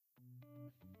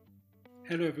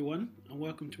Hello, everyone, and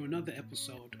welcome to another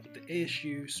episode of the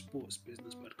ASU Sports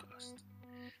Business Podcast.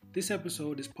 This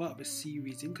episode is part of a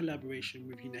series in collaboration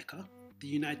with UNECA, the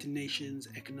United Nations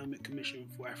Economic Commission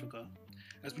for Africa,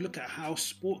 as we look at how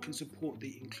sport can support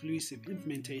the inclusive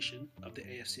implementation of the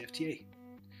AFCFTA.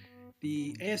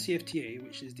 The AFCFTA,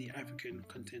 which is the African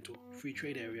Continental Free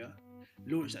Trade Area,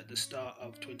 launched at the start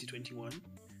of 2021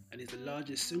 and is the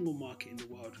largest single market in the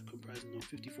world, comprising of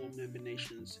 54 member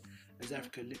nations, as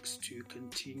Africa looks to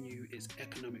continue its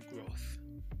economic growth.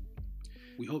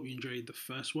 We hope you enjoyed the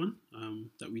first one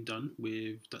that we've done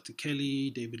with Dr.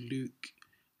 Kelly, David Luke,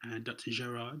 and Dr.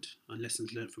 Gerard on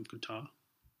lessons learned from Qatar.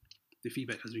 The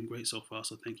feedback has been great so far,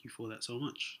 so thank you for that so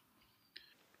much.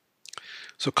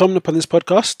 So coming up on this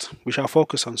podcast, we shall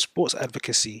focus on sports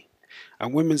advocacy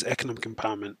and women's economic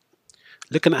empowerment,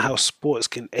 looking at how sports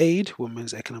can aid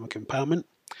women's economic empowerment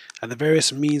and the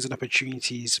various means and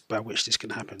opportunities by which this can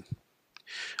happen.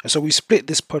 And so we split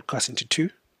this podcast into two.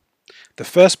 The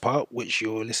first part, which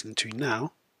you're listening to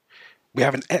now, we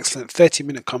have an excellent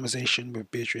 30-minute conversation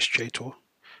with Beatrice Traitor.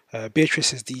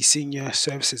 Beatrice is the Senior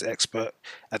Services Expert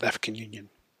at the African Union.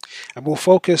 And we'll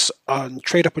focus on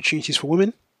trade opportunities for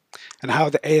women and how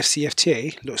the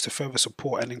AFCFTA looks to further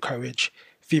support and encourage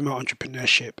female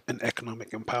entrepreneurship and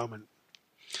economic empowerment.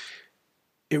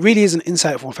 It really is an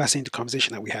insightful and fascinating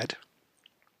conversation that we had.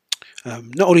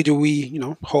 Not only do we,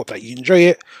 hope that you enjoy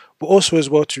it, but also as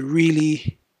well to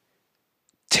really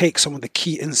take some of the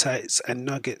key insights and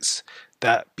nuggets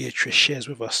that Beatrice shares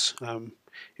with us.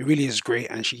 It really is great,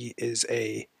 and she is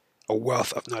a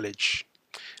wealth of knowledge.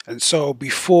 And so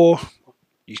before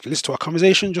you can listen to our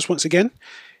conversation, just once again,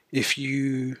 if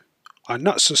you are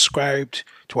not subscribed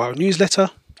to our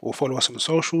newsletter or follow us on the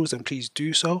socials, then please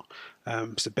do so.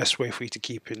 It's the best way for you to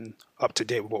keep up to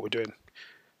date with what we're doing.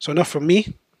 So enough from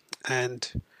me,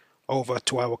 and over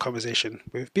to our conversation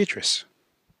with Beatrice.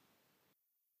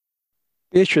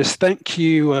 Beatrice, thank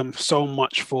you so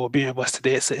much for being with us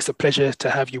today. It's a pleasure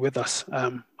to have you with us.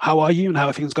 How are you and how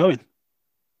are things going?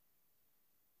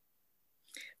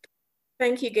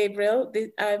 Thank you, Gabriel.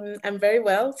 I'm very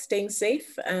well, staying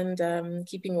safe and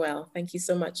keeping well. Thank you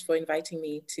so much for inviting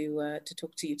me to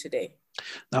talk to you today.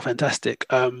 No, fantastic.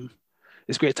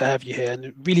 It's great to have you here,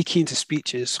 and really keen to speak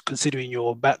to you, considering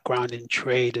your background in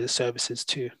trade and services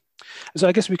too. So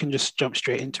I guess we can just jump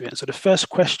straight into it. So the first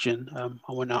question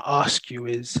I want to ask you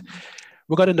is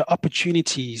regarding the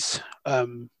opportunities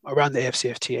around the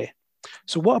AFCFTA.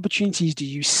 So what opportunities do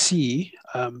you see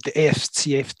the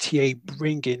AFCFTA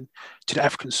bringing to the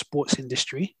African sports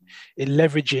industry in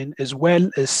leveraging as well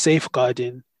as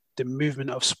safeguarding the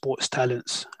movement of sports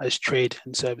talents as trade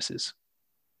and services?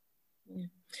 Yeah.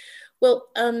 Well,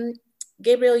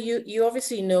 Gabriel, you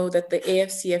obviously know that the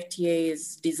AFCFTA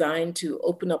is designed to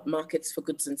open up markets for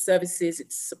goods and services.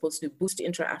 It's supposed to boost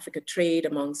intra-Africa trade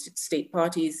amongst its state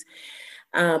parties.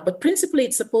 But principally,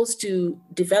 it's supposed to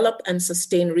develop and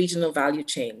sustain regional value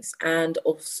chains. And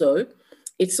also,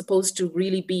 it's supposed to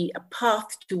really be a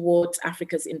path towards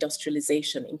Africa's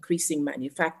industrialization, increasing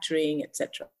manufacturing,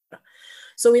 etc.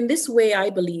 So in this way, I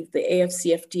believe the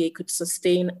AFCFTA could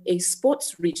sustain a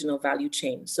sports regional value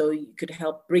chain. So it can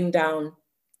help bring down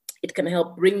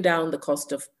the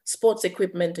cost of sports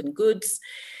equipment and goods.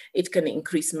 It can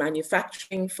increase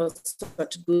manufacturing for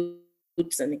such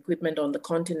goods and equipment on the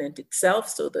continent itself.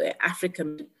 So the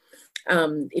African,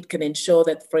 it can ensure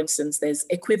that, for instance, there's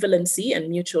equivalency and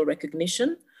mutual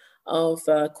recognition of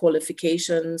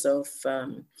qualifications of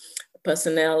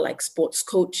personnel like sports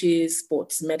coaches,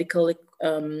 sports medical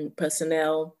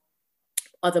personnel,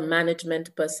 other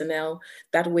management personnel.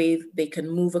 That way they can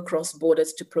move across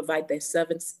borders to provide their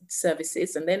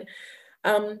services. And then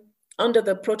under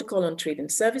the Protocol on Trade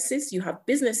and Services, you have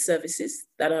business services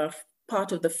that are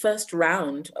part of the first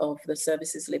round of the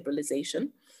services liberalization.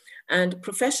 And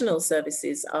professional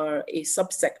services are a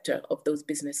subsector of those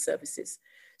business services.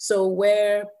 So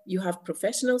where you have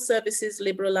professional services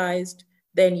liberalized,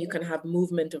 then you can have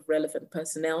movement of relevant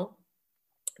personnel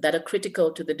that are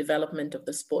critical to the development of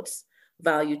the sports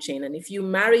value chain. And if you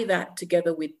marry that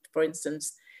together with, for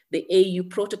instance, the AU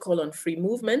Protocol on Free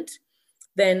Movement,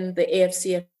 then the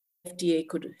AFCFTA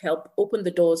could help open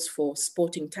the doors for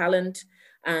sporting talent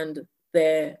and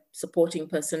their supporting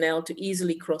personnel to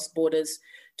easily cross borders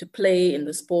to play in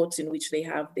the sports in which they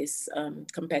have this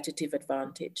competitive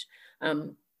advantage.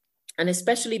 And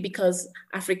especially because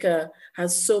Africa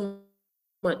has so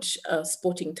much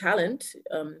sporting talent,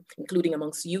 including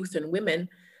amongst youth and women,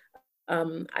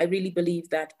 I really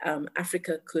believe that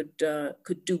Africa could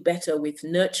do better with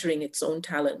nurturing its own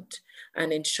talent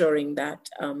and ensuring that,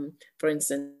 for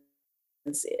instance,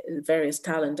 various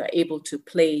talent are able to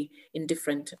play in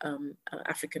different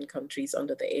African countries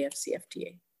under the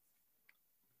AFCFTA.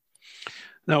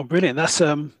 No, brilliant.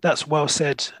 That's well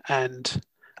said, and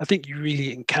I think you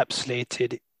really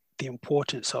encapsulated the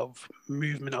importance of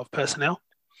movement of personnel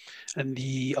and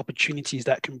the opportunities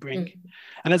that can bring. Mm-hmm.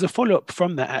 And as a follow-up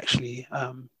from that, actually,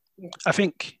 I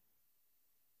think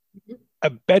a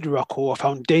bedrock or a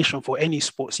foundation for any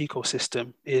sports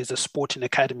ecosystem is a sporting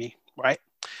academy, right?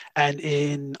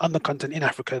 And on the continent in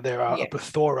Africa, there are a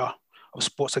plethora of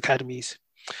sports academies.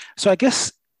 So I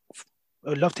guess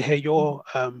I'd love to hear your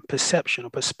perception or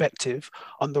perspective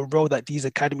on the role that these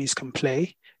academies can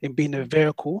play in being a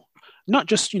vehicle, not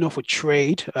just, for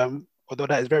trade, although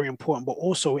that is very important, but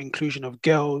also inclusion of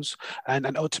girls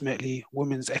and ultimately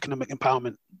women's economic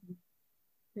empowerment.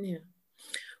 Yeah.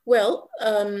 Well,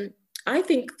 I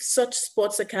think such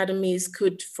sports academies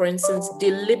could, for instance,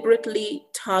 deliberately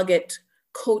target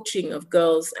coaching of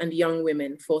girls and young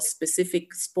women for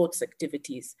specific sports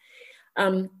activities,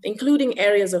 including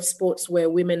areas of sports where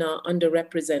women are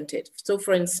underrepresented. So,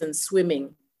 for instance,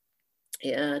 swimming,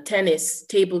 tennis,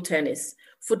 table tennis,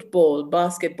 football,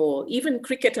 basketball, even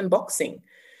cricket and boxing.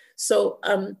 So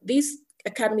these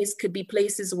academies could be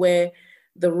places where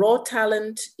the raw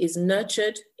talent is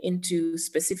nurtured into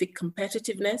specific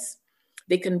competitiveness.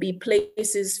 They can be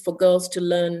places for girls to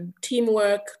learn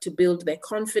teamwork, to build their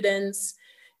confidence,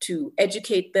 to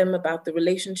educate them about the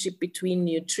relationship between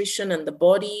nutrition and the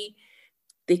body.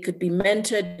 They could be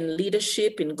mentored in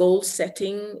leadership, in goal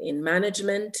setting, in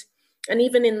management, and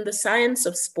even in the science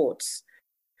of sports.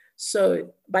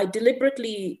 So by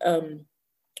deliberately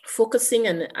focusing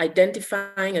and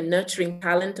identifying and nurturing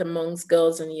talent amongst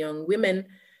girls and young women,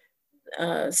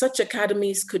 such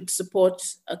academies could support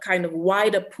a kind of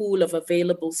wider pool of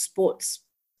available sports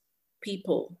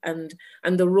people and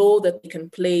the role that they can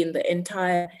play in the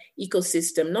entire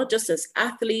ecosystem, not just as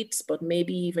athletes, but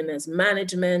maybe even as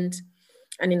management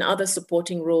and in other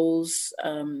supporting roles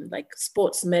like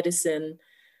sports medicine.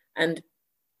 And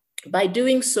by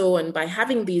doing so and by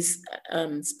having these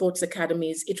sports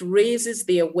academies, it raises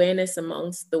the awareness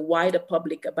amongst the wider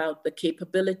public about the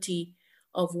capability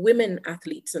of women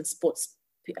athletes and sports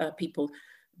people,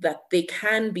 that they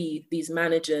can be these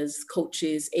managers,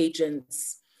 coaches,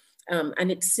 agents,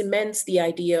 and it cements the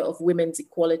idea of women's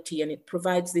equality, and it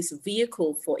provides this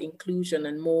vehicle for inclusion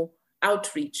and more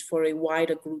outreach for a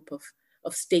wider group of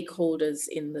stakeholders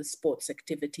in the sports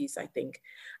activities, I think.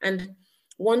 And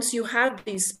once you have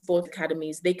these sports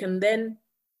academies, they can then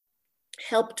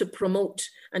help to promote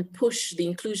and push the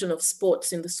inclusion of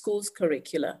sports in the school's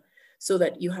curricula, so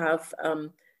that you have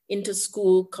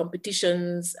inter-school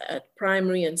competitions at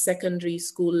primary and secondary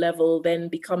school level then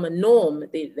become a norm.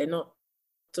 They're not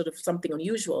sort of something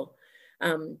unusual.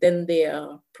 Then they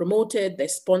are promoted, they're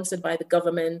sponsored by the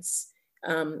governments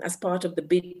as part of the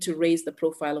bid to raise the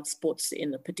profile of sports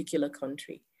in a particular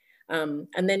country. And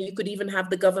then you could even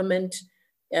have the government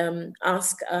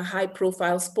ask a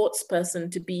high-profile sports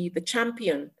person to be the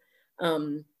champion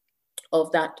of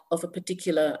a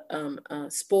particular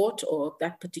sport or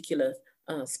that particular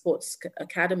sports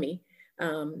academy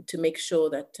to make sure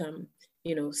that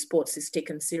sports is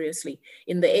taken seriously.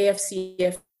 In the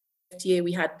AFCFTA,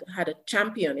 we had a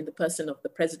champion in the person of the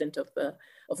president of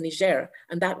Niger,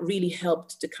 and that really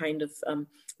helped to kind of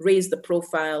raise the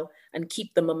profile and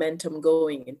keep the momentum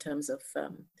going in terms of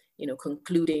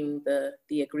concluding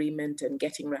the agreement and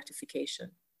getting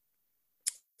ratification.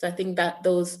 So I think that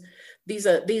these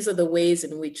are the ways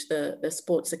in which the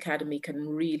Sports Academy can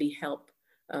really help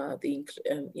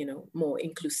more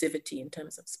inclusivity in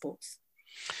terms of sports.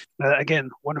 Again,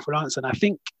 wonderful answer. And I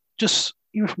think just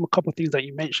even from a couple of things that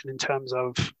you mentioned in terms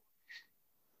of,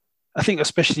 I think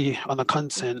especially on the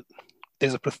continent,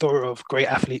 there's a plethora of great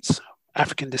athletes,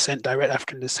 African descent, direct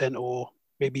African descent, or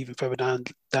maybe even further down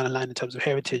the line in terms of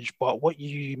heritage. But what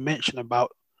you mentioned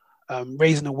about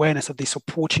raising awareness of the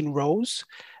supporting roles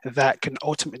that can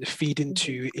ultimately feed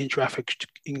into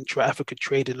intra-Africa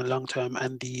trade in the long term,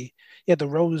 and the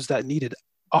roles that needed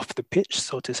off the pitch,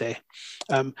 so to say.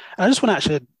 I just want to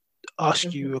actually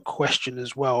ask you a question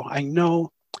as well. I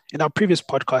know in our previous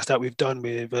podcast that we've done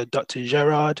with Dr.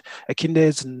 Gerard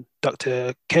Akindes and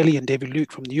Dr. Kelly and David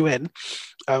Luke from the UN,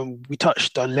 we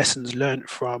touched on lessons learned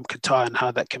from Qatar and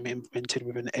how that can be implemented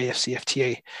within the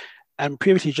AFCFTA. And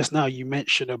previously, just now, you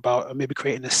mentioned about maybe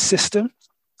creating a system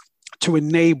to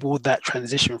enable that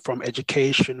transition from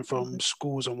education, from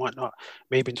schools and whatnot,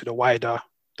 maybe into the wider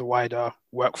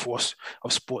workforce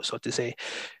of sports, so to say.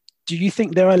 Do you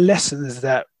think there are lessons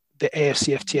that the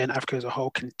AFCFTA and Africa as a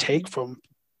whole can take from,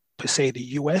 per se, the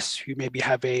US, who maybe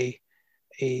have a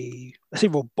a, let's say,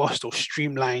 robust or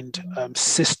streamlined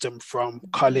system from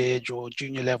college or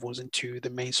junior levels into the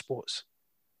main sports?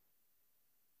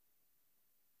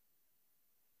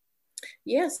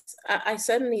 Yes, I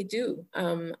certainly do.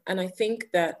 And I think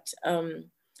that, for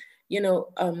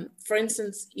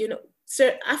instance,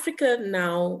 so Africa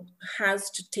now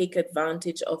has to take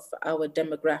advantage of our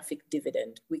demographic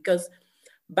dividend, because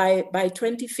by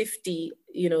 2050,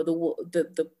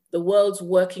 the world's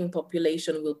working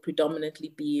population will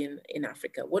predominantly be in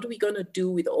Africa. What are we going to do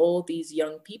with all these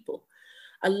young people?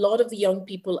 A lot of the young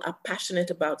people are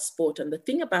passionate about sport. And the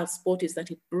thing about sport is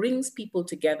that it brings people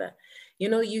together.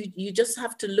 You just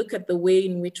have to look at the way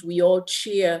in which we all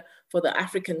cheer for the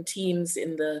African teams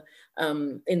in the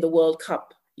World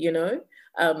Cup,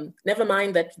 never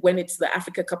mind that when it's the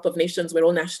Africa Cup of Nations, we're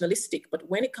all nationalistic. But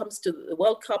when it comes to the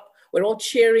World Cup, we're all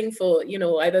cheering for,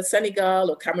 either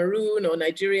Senegal or Cameroon or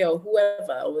Nigeria or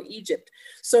whoever, or Egypt.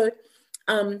 So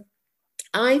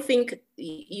I think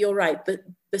you're right.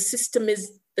 The system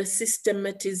is the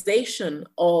systematization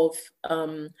of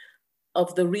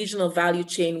the regional value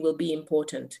chain will be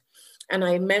important. And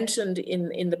I mentioned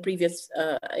in the previous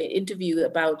interview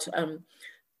about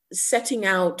setting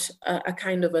out a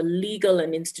kind of a legal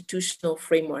and institutional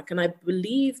framework. And I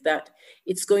believe that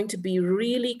it's going to be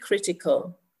really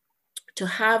critical to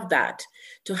have that,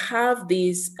 to have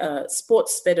these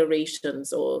sports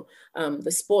federations or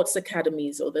the sports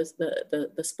academies or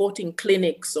the sporting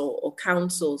clinics or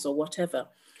councils or whatever.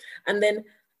 And then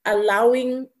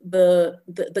allowing the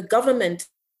government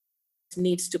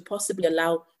needs to possibly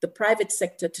allow the private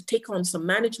sector to take on some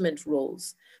management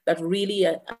roles that really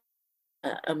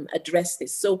address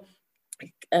this. So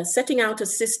setting out a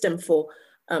system for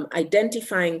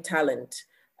identifying talent,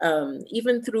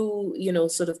 even through,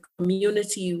 sort of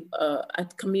community,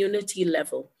 at community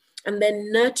level, and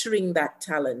then nurturing that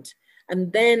talent,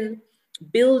 and then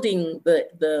building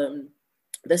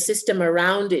the system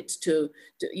around it to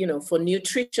for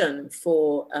nutrition,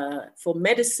 for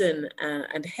medicine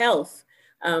and health,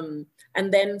 and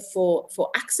then for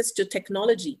access to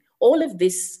technology. All of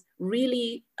this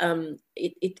really,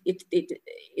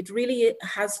 it really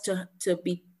has to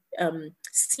be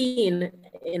seen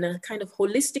in a kind of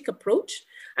holistic approach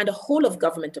and a whole of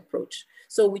government approach.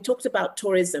 So we talked about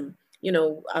tourism,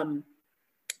 a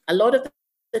lot of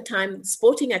the time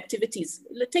sporting activities,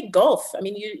 take golf. I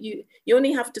mean, you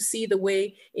only have to see the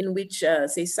way in which,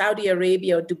 say, Saudi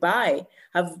Arabia or Dubai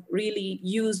have really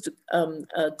used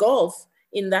golf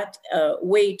in that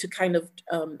way to kind of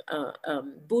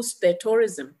boost their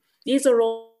tourism. These are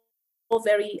all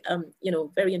very,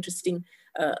 very interesting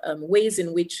ways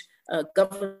in which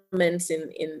governments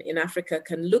in Africa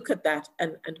can look at that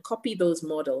and copy those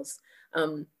models.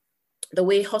 The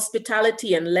way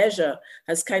hospitality and leisure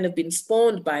has kind of been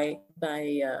spawned by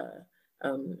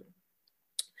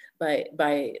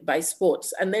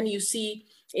sports. And then you see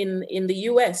in the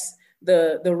US,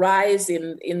 the rise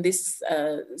in this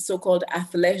so-called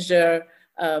athleisure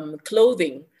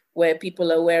clothing, where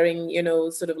people are wearing,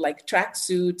 sort of like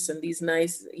tracksuits and these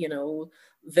nice,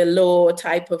 velour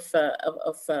type of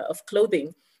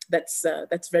clothing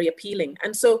that's very appealing.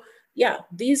 And so, yeah,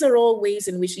 these are all ways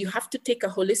in which you have to take a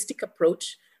holistic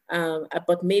approach,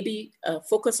 but maybe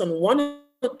focus on one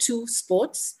or two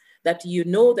sports that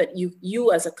that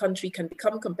you as a country can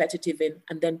become competitive in,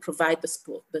 and then provide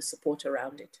the support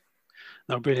around it.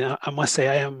 No, brilliant. I must say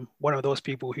I am one of those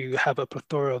people who have a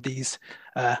plethora of these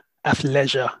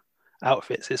athleisure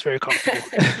outfits. It's very comfortable.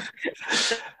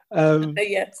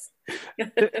 Yes.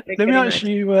 Let me ask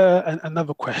you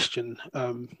another question.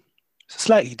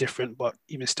 Slightly different, but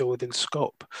even still within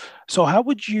scope. So how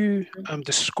would you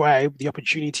describe the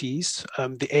opportunities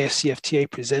the AFCFTA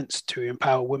presents to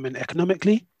empower women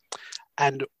economically?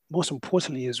 And most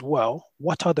importantly as well,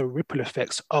 what are the ripple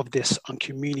effects of this on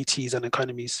communities and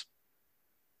economies?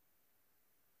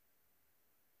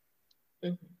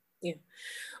 Mm-hmm. Yeah.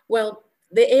 Well,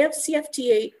 the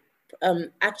AFCFTA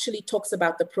actually talks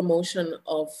about the promotion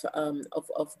of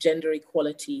gender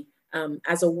equality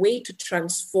as a way to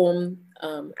transform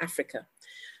Africa.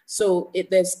 So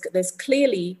there's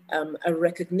clearly a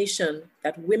recognition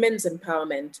that women's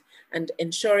empowerment and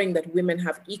ensuring that women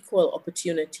have equal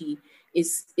opportunity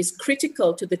is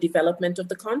critical to the development of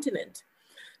the continent.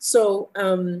 So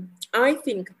I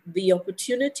think the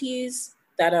opportunities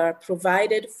that are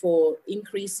provided for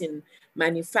increase in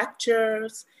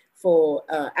manufacturers, for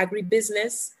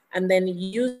agribusiness, and then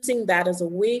using that as a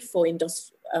way for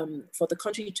the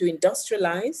country to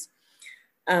industrialize,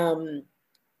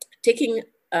 taking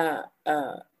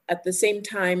at the same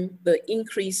time the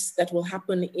increase that will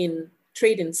happen in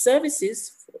trade in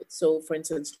services. So for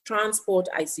instance, transport,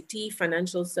 ICT,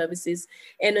 financial services,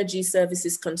 energy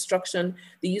services, construction,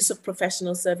 the use of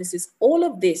professional services, all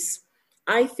of this,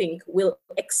 I think, will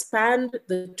expand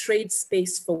the trade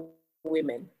space for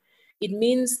women. It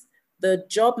means the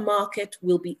job market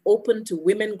will be open to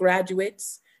women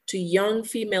graduates, to young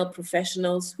female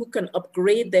professionals who can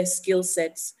upgrade their skill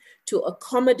sets to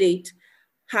accommodate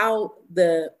how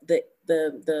the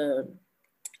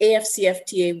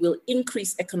AFCFTA will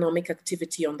increase economic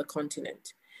activity on the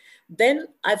continent. Then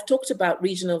I've talked about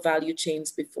regional value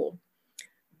chains before.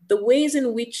 The ways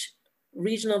in which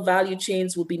regional value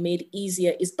chains will be made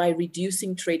easier is by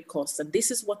reducing trade costs. And this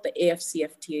is what the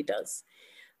AFCFTA does.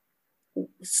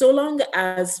 So long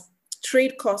as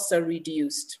trade costs are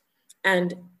reduced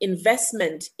and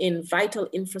investment in vital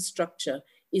infrastructure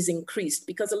is increased,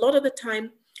 because a lot of the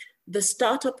time, the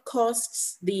startup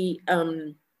costs, the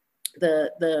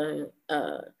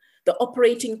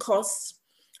operating costs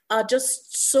are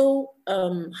just so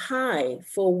high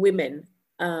for women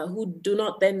who do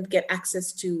not then get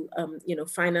access to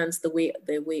finance the way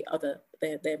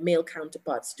their male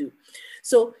counterparts do.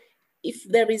 So if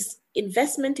there is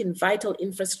investment in vital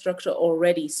infrastructure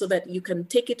already, so that you can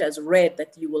take it as read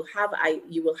that you will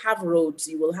have roads,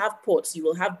 you will have ports, you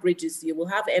will have bridges, you will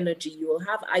have energy, you will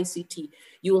have ICT,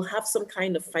 you will have some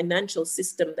kind of financial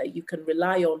system that you can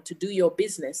rely on to do your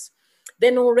business,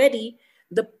 then already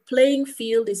the playing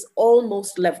field is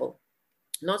almost level.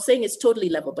 Not saying it's totally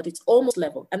level, but it's almost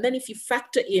level. And then if you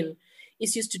factor in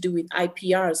issues to do with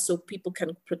IPRs, so people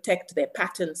can protect their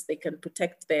patents, they can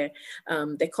protect their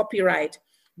copyright,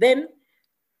 then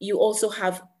you also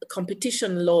have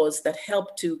competition laws that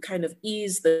help to kind of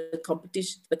ease the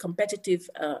competitive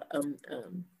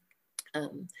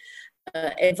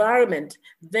environment.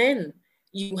 Then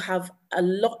you have a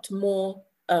lot more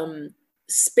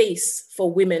space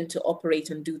for women to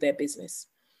operate and do their business.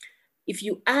 If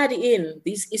you add in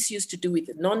these issues to do with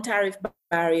non-tariff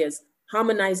barriers,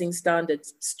 harmonizing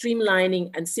standards,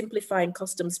 streamlining and simplifying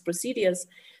customs procedures,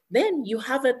 then you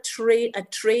have a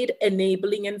trade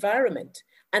enabling environment.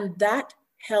 And that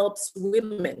helps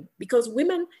women, because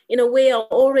women in a way are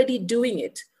already doing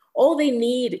it. All they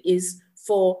need is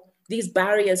for these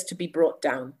barriers to be brought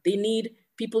down. They need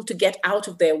people to get out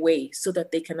of their way so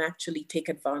that they can actually take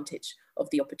advantage of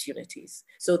the opportunities.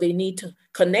 So they need to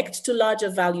connect to larger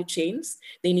value chains.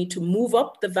 They need to move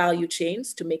up the value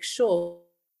chains to make sure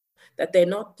that they're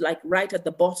not like right at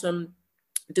the bottom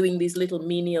doing these little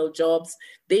menial jobs.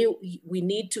 We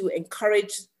need to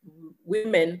encourage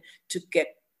women to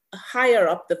get higher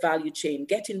up the value chain,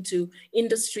 get into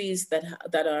industries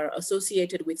that are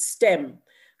associated with STEM.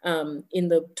 In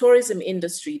the tourism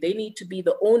industry, they need to be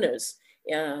the owners.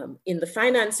 In the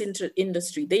finance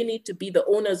industry, they need to be the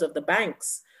owners of the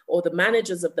banks or the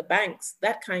managers of the banks,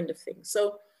 that kind of thing.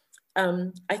 So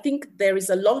I think there is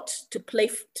a lot to play.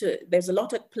 There's a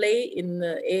lot at play in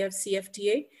the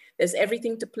AFCFTA. There's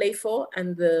everything to play for,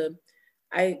 and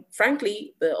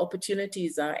frankly, the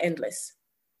opportunities are endless.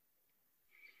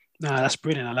 No, that's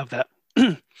brilliant. I love that.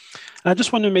 I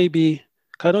just wonder, maybe,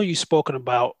 cause I know you've spoken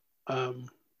about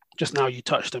just now. You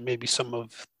touched on maybe some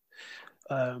of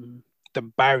the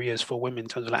barriers for women in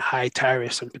terms of like high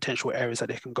tariffs and potential areas that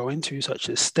they can go into, such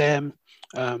as STEM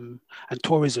and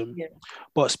tourism. Yeah.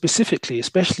 But specifically,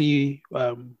 especially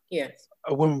yes,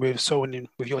 a woman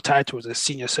with your title as a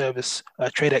senior service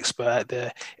trade expert at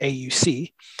the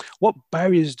AUC, what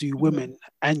barriers do women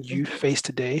and youth face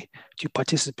today to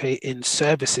participate in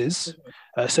services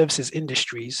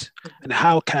industries, and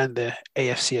how can the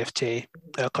AFCFTA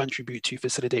contribute to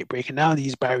facilitate breaking down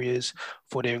these barriers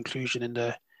for their inclusion in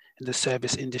the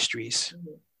service industries?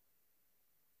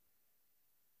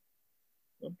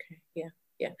 Okay, yeah.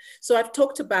 So I've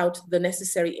talked about the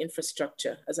necessary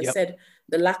infrastructure. As I said,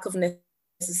 the lack of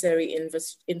necessary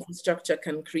infrastructure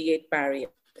can create barrier.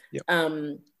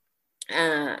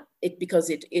 Because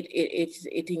it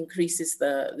increases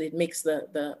it makes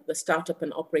the startup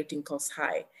and operating costs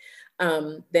high.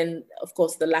 Then, of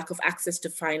course, the lack of access to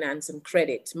finance and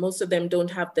credit. Most of them don't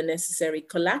have the necessary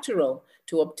collateral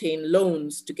to obtain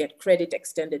loans to get credit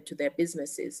extended to their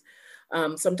businesses.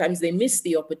 Sometimes they miss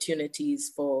the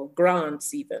opportunities for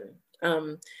grants even.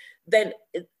 Then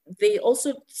they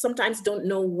also sometimes don't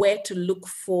know where to look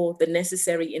for the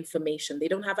necessary information. They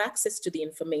don't have access to the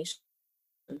information,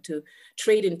 to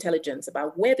trade intelligence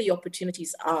about where the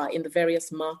opportunities are in the various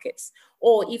markets.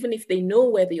 Or even if they know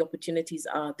where the opportunities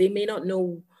are, they may not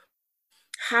know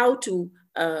how to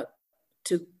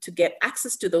get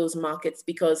access to those markets,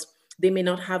 because they may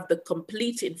not have the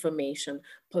complete information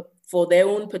for their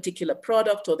own particular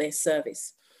product or their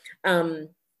service.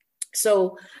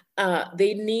 So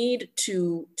they need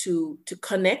to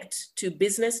connect to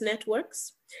business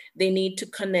networks. They need to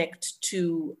connect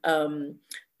to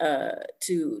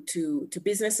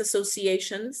business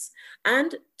associations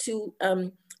and to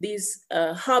these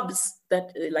hubs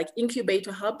that like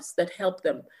incubator hubs that help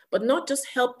them, but not just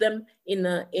help them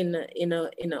on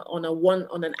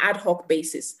an ad hoc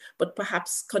basis, but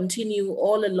perhaps continue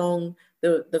all along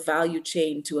the value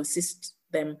chain to assist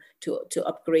them to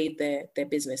upgrade their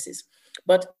businesses.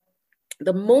 But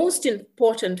the most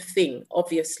important thing,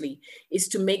 obviously, is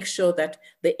to make sure that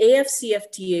the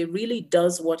AFCFTA really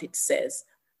does what it says,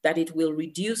 that it will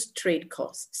reduce trade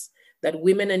costs, that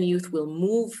women and youth will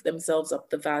move themselves up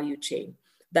the value chain,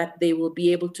 that they will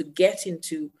be able to get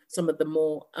into some of the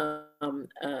more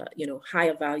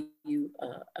higher value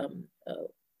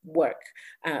work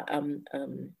and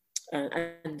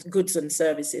goods and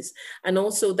services. And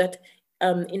also that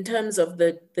in terms of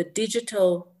the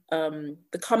digital,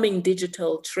 the coming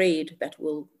digital trade that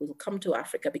will come to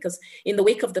Africa, because in the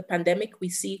wake of the pandemic, we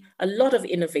see a lot of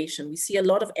innovation. We see a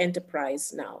lot of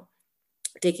enterprise now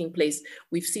taking place.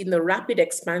 We've seen the rapid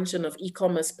expansion of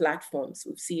e-commerce platforms.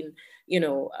 We've seen,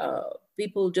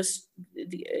 people just,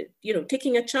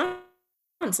 taking a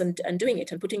chance and doing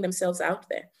it and putting themselves out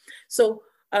there. So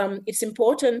it's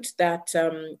important that,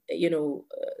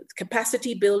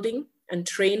 capacity building and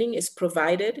training is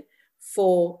provided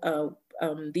for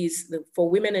for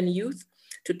women and youth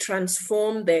to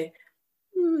transform their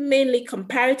mainly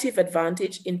comparative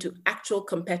advantage into actual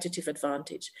competitive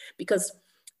advantage. Because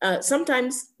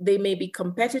sometimes they may be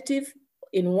competitive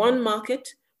in one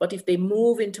market, but if they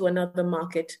move into another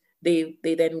market, they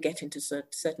then get into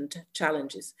certain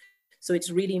challenges. So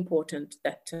it's really important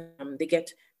that they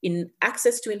get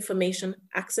access to information,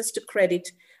 access to credit,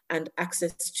 and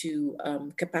access to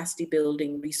capacity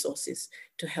building resources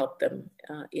to help them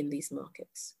in these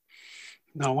markets.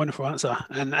 No, wonderful answer.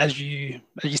 And as you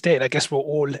stated, I guess we're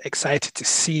all excited to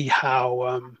see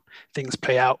how things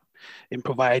play out in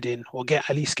providing or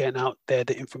at least getting out there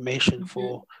the information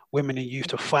for women and youth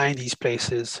to find these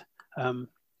places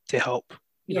to help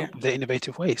with their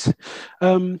innovative ways.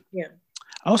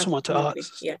 I also want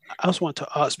to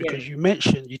ask because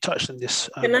you touched on this.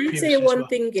 Can I say one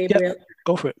thing, Gabriel? Yeah,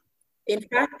 go for it. In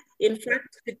fact,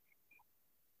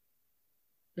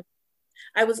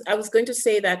 I was going to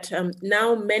say that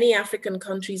now many African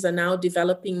countries are now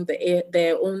developing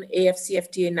their own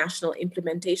AFCFTA national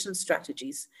implementation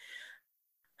strategies.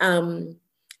 And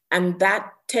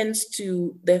that tends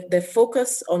to, the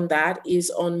focus on that is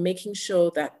on making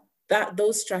sure that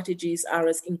those strategies are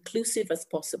as inclusive as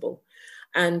possible.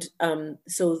 And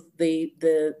so they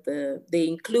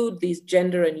include these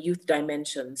gender and youth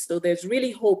dimensions. So there's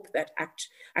really hope that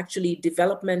actually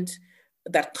development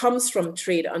that comes from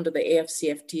trade under the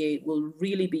AFCFTA will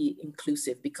really be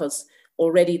inclusive, because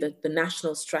already the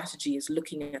national strategy is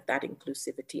looking at that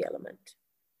inclusivity element.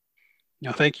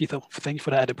 No, thank you for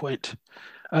that added point.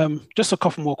 Just a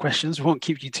couple more questions. We won't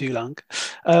keep you too long.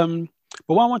 But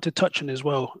what I want to touch on as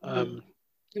well.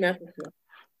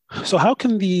 So how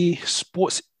can the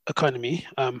sports economy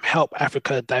help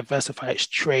Africa diversify its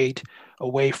trade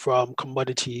away from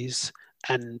commodities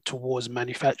and towards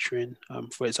manufacturing,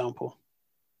 for example?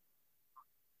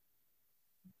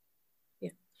 Yeah,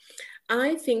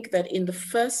 I think that in the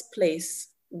first place,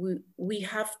 we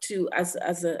have to, as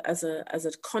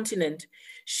a continent,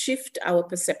 shift our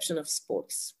perception of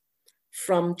sports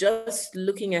from just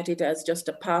looking at it as just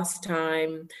a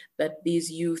pastime that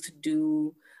these youth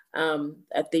do,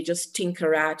 that they just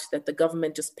tinker at, that the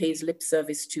government just pays lip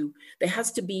service to. There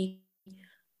has to be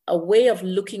a way of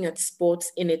looking at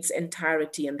sports in its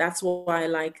entirety. And that's why I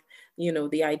like,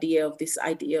 the idea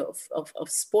of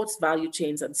sports value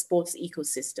chains and sports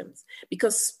ecosystems,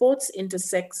 because sports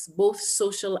intersects both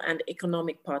social and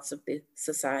economic parts of the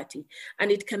society.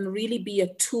 And it can really be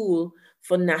a tool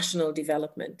for national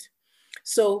development.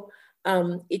 So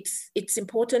it's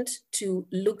important to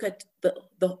look at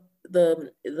the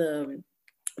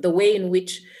way in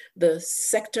which the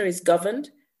sector is governed.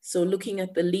 So looking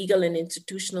at the legal and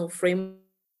institutional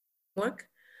framework,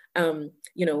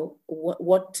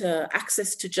 what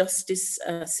access to justice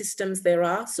systems there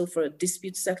are. So for a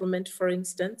dispute settlement, for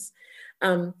instance,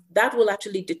 that will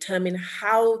actually determine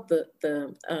how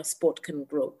the sport can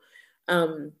grow.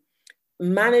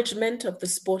 Management of the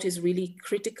sport is really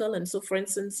critical. And so, for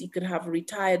instance, you could have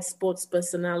retired sports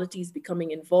personalities becoming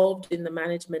involved in the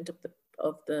management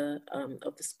of the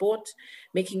sport,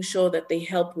 making sure that they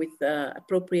help with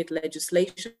appropriate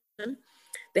legislation.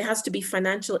 There has to be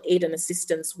financial aid and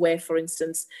assistance where, for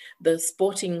instance, the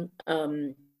sporting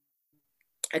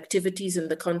activities in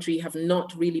the country have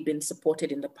not really been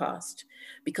supported in the past,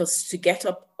 because to get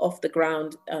up off the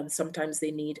ground, sometimes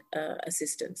they need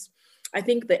assistance. I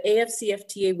think the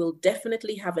AFCFTA will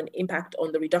definitely have an impact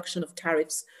on the reduction of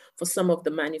tariffs for some of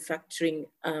the manufacturing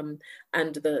and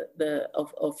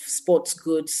of sports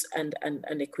goods and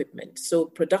equipment. So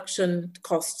production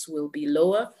costs will be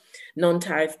lower,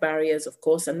 non-tariff barriers, of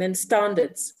course, and then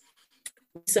standards,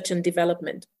 research and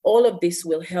development. All of this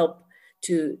will help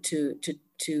to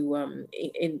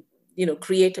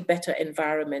create a better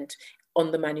environment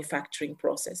on the manufacturing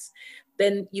process.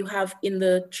 Then you have in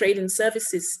the trade and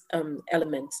services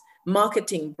elements,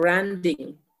 marketing,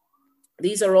 branding.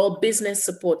 These are all business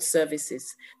support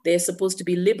services. They're supposed to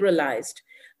be liberalized.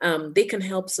 They can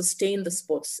help sustain the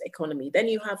sports economy. Then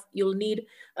you'll need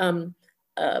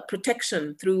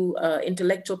protection through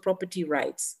intellectual property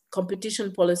rights,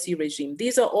 competition policy regime.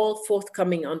 These are all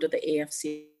forthcoming under the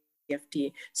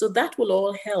AFCFTA. So that will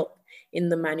all help in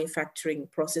the manufacturing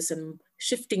process and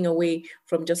shifting away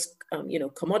from just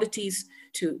commodities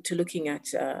to looking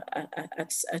at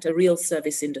a real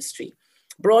service industry.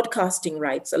 Broadcasting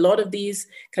rights, a lot of these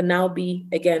can now be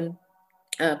again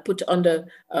put under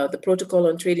the Protocol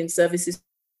on Trade and Services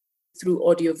through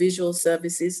audiovisual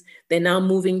services. They're now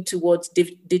moving towards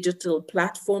digital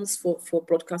platforms for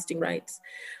broadcasting rights.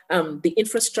 The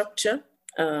infrastructure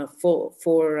for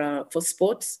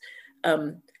sports.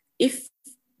 If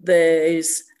there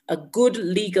is a good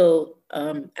legal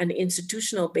and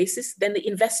institutional basis, then the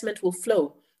investment will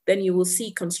flow. Then you will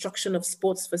see construction of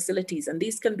sports facilities, and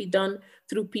these can be done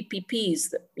through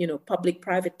PPPs,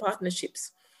 public-private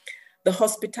partnerships. The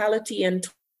hospitality and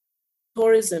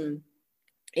tourism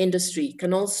industry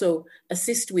can also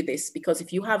assist with this, because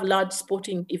if you have large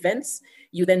sporting events,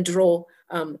 you then draw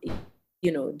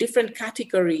different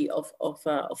category of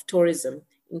tourism,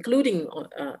 including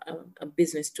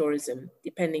business tourism,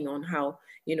 depending on how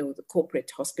the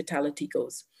corporate hospitality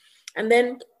goes. And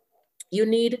then you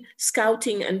need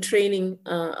scouting and training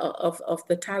of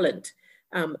the talent,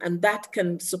 and that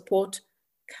can support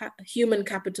human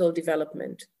capital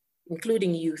development,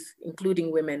 including youth, including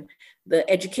women. The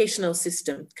educational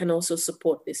system can also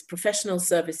support this, professional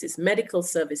services, medical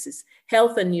services,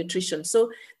 health and nutrition.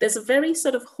 So there's a very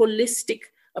sort of holistic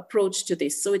approach to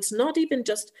this. So it's not even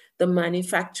just the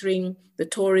manufacturing, the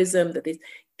tourism,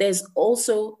 there's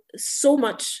also so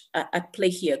much at play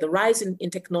here. The rise in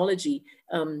technology,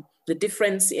 the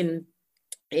difference in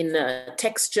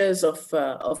textures of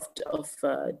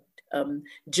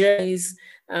jerseys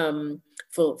and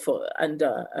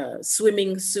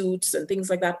swimming suits and things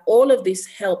like that. All of this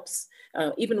helps.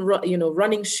 Even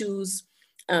running shoes.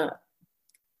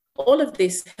 All of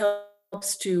this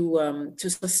helps to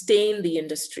sustain the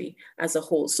industry as a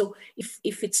whole. So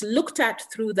if it's looked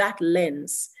at through that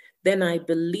lens, then I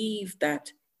believe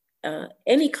that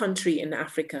any country in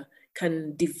Africa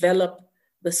can develop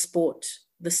the sport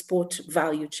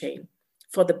value chain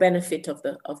for the benefit of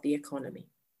the economy.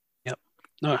 Yep.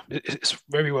 No, it's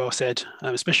very well said,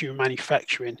 especially in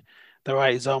manufacturing. There are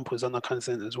examples on the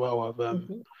continent as well of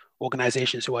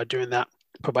organizations who are doing that,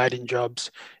 providing jobs.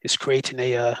 It's creating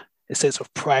a sense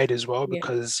of pride as well,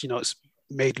 because it's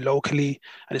made locally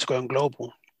and it's going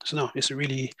global. So no, it's a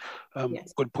really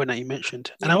good point that you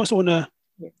mentioned. And I also want to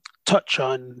touch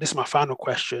on, this is my final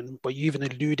question, but you even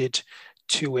alluded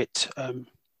to it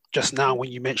just now when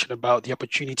you mentioned about the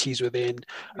opportunities within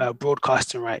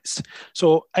broadcasting rights.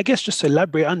 So I guess just to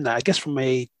elaborate on that, I guess from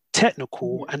a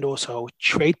technical and also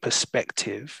trade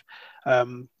perspective,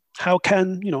 how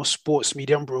can sports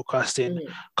media and broadcasting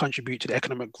contribute to the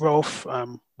economic growth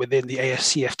within the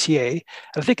AFCFTA? And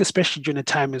I think especially during a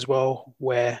time as well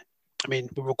where, we're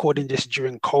recording this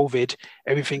during COVID,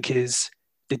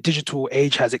 the digital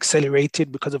age has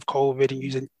accelerated because of COVID and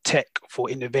using tech for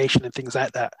innovation and things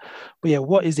like that. But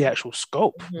what is the actual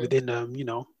scope within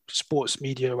sports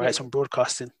media rights and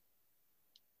broadcasting?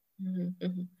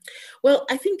 Well,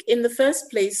 I think in the first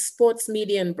place, sports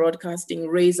media and broadcasting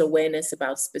raise awareness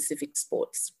about specific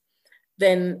sports.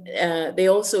 Then they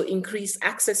also increase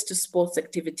access to sports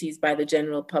activities by the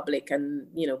general public and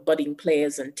budding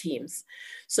players and teams.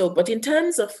 So, but in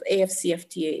terms of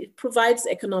AFCFTA, it provides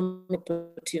economic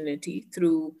opportunity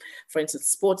through, for instance,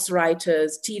 sports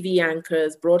writers, TV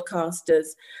anchors,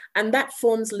 broadcasters, and that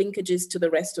forms linkages to the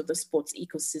rest of the sports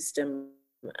ecosystem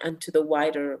and to the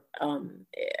wider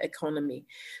economy.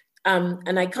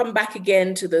 And I come back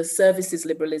again to the services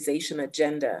liberalization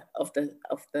agenda of the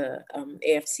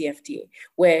AFCFTA,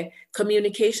 where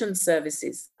communication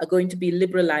services are going to be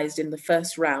liberalized in the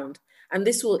first round. And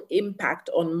this will impact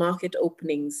on market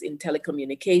openings in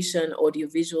telecommunication,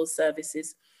 audiovisual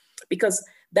services, because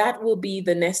that will be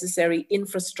the necessary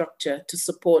infrastructure to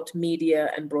support media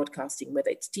and broadcasting, whether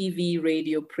it's TV,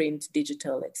 radio, print,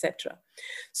 digital, etc.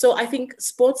 So I think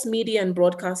sports media and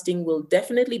broadcasting will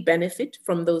definitely benefit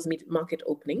from those market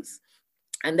openings.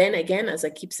 And then again, as I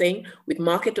keep saying, with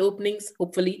market openings,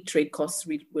 hopefully trade costs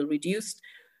will reduce.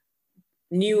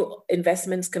 New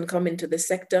investments can come into the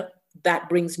sector. That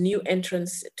brings new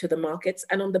entrants to the markets.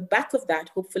 And on the back of that,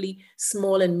 hopefully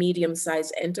small and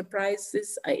medium-sized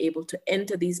enterprises are able to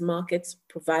enter these markets,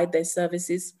 provide their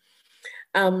services.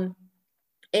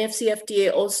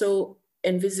 AFCFTA also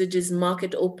envisages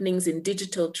market openings in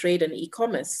digital trade and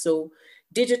e-commerce. So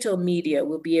digital media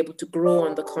will be able to grow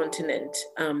on the continent,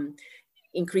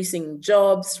 increasing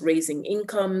jobs, raising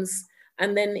incomes,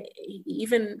 and then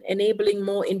even enabling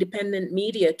more independent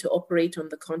media to operate on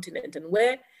the continent. And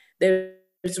where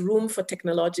there's room for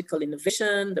technological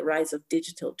innovation, the rise of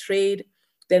digital trade,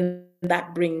 then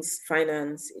that brings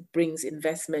finance, it brings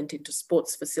investment into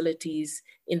sports facilities,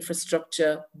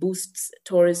 infrastructure, boosts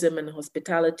tourism and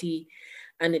hospitality,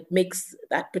 and it makes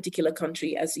that particular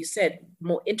country, as you said,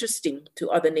 more interesting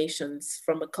to other nations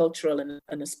from a cultural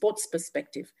and a sports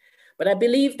perspective. But I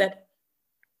believe that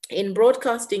in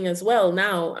broadcasting as well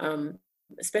now,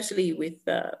 especially with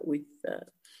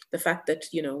the fact that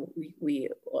we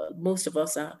most of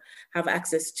us have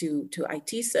access to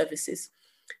IT services,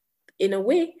 in a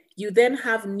way, you then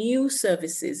have new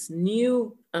services,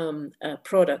 new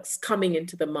products coming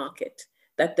into the market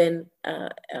that then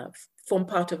form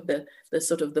part of the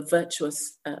sort of the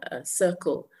virtuous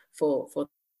circle for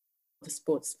the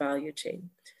sports value chain.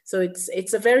 So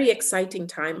it's a very exciting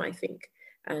time, I think,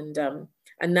 and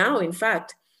now, in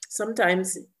fact,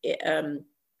 sometimes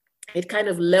it kind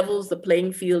of levels the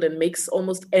playing field and makes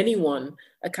almost anyone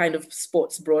a kind of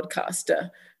sports broadcaster,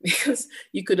 because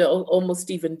you could almost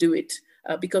even do it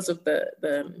because of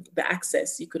the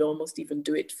access. You could almost even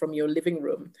do it from your living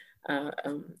room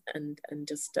and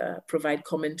just provide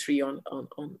commentary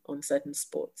on certain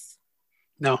sports.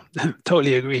 No,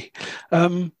 totally agree.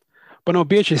 But no,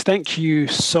 Beatrice, thank you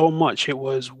so much. It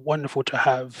was wonderful to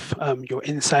have your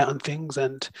insight on things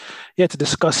and to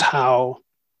discuss how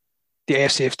the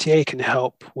AFCFTA can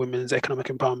help women's economic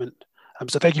empowerment.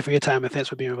 So thank you for your time and thanks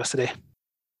for being with us today.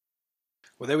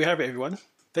 Well, there we have it, everyone.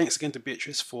 Thanks again to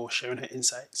Beatrice for sharing her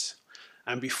insights.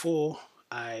 And before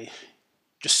I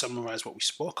just summarize what we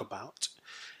spoke about,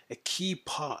 a key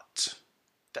part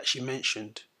that she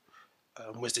mentioned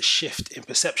was the shift in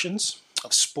perceptions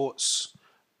of sports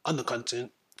on the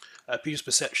continent. People's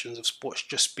perceptions of sports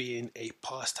just being a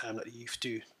pastime that the youth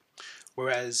do.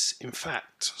 Whereas, in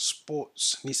fact,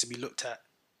 sports needs to be looked at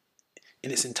in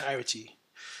its entirety,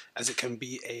 as it can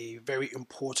be a very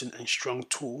important and strong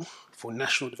tool for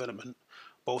national development,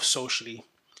 both socially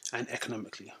and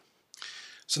economically.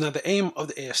 So now the aim of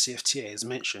the AFCFTA, as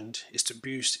mentioned, is to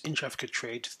boost intra-Africa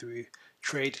trade through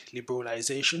trade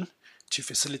liberalisation to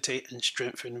facilitate and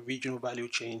strengthen regional value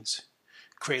chains,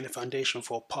 creating a foundation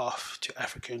for a path to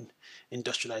African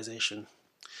industrialisation.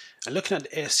 And looking at the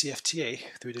AFCFTA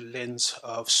through the lens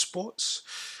of sports,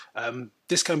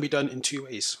 this can be done in two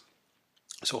ways.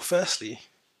 So firstly,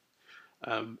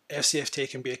 AFCFTA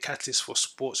can be a catalyst for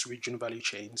sports regional value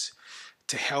chains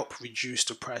to help reduce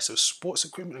the price of sports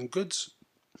equipment and goods,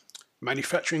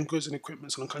 manufacturing goods and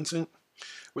equipment on the continent,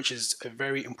 which is a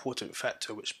very important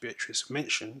factor which Beatrice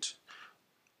mentioned,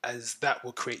 as that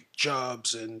will create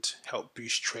jobs and help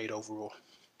boost trade overall.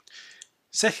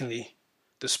 Secondly,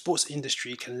 the sports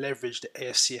industry can leverage the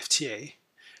AFCFTA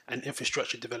and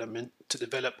infrastructure development to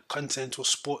develop continental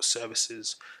sports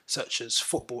services such as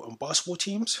football and basketball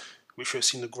teams, which we've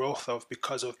seen the growth of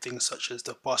because of things such as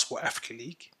the Basketball Africa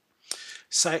League,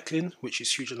 cycling, which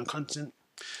is huge on the continent,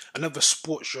 and other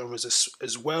sports genres,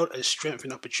 as well as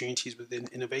strengthening opportunities within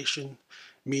innovation,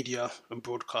 media, and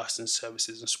broadcasting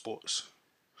services and sports.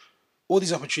 All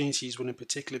these opportunities will in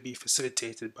particular be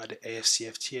facilitated by the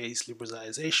AFCFTA's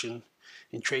liberalisation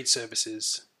in trade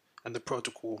services and the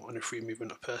protocol on the free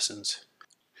movement of persons.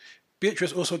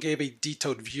 Beatrice also gave a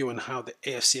detailed view on how the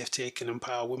AFCFTA can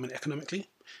empower women economically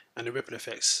and the ripple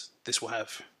effects this will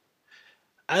have.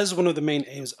 As one of the main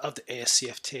aims of the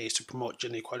AFCFTA is to promote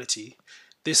gender equality,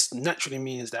 this naturally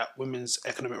means that women's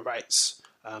economic rights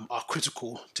are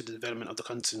critical to the development of the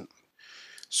continent.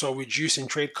 So reducing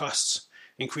trade costs,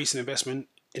 increasing investment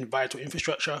in vital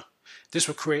infrastructure, this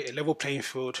will create a level playing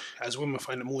field as women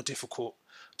find it more difficult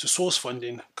to source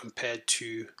funding compared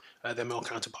to their male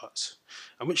counterparts.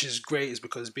 And which is great is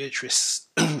because Beatrice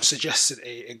suggested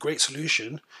a great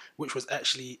solution, which was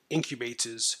actually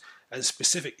incubators and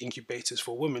specific incubators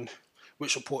for women,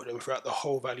 which support them throughout the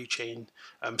whole value chain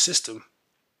system.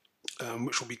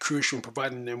 which will be crucial in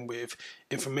providing them with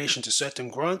information to certain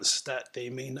grants that they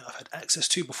may not have had access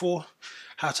to before,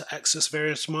 how to access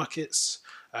various markets,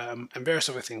 and various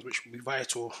other things which will be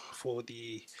vital for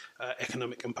the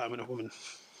economic empowerment of women.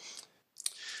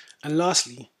 And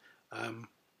lastly,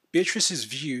 Beatrice's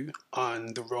view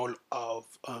on the role of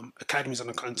academies on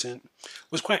the continent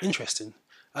was quite interesting.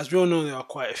 As we all know, there are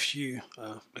quite a few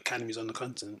academies on the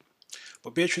continent,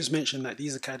 but Beatrice mentioned that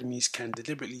these academies can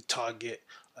deliberately target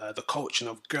the coaching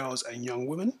of girls and young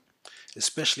women,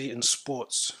 especially in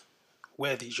sports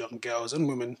where these young girls and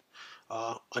women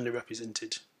are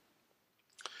underrepresented.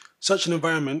 Such an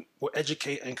environment will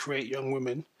educate and create young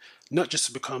women not just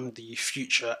to become the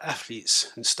future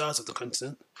athletes and stars of the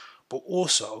continent, but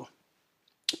also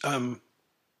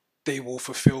they will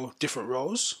fulfill different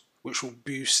roles which will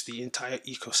boost the entire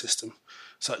ecosystem,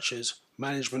 such as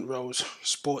management roles,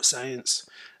 sports science,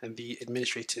 and the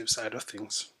administrative side of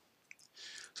things.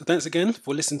 So thanks again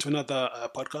for listening to another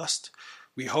podcast.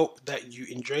 We hope that you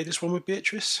enjoy this one with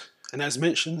Beatrice. And as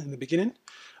mentioned in the beginning,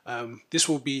 this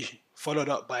will be followed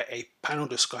up by a panel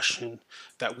discussion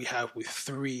that we have with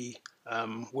three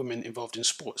women involved in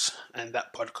sports. And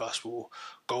that podcast will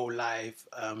go live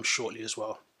shortly as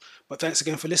well. But thanks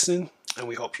again for listening, and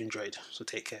we hope you enjoyed. So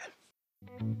take care.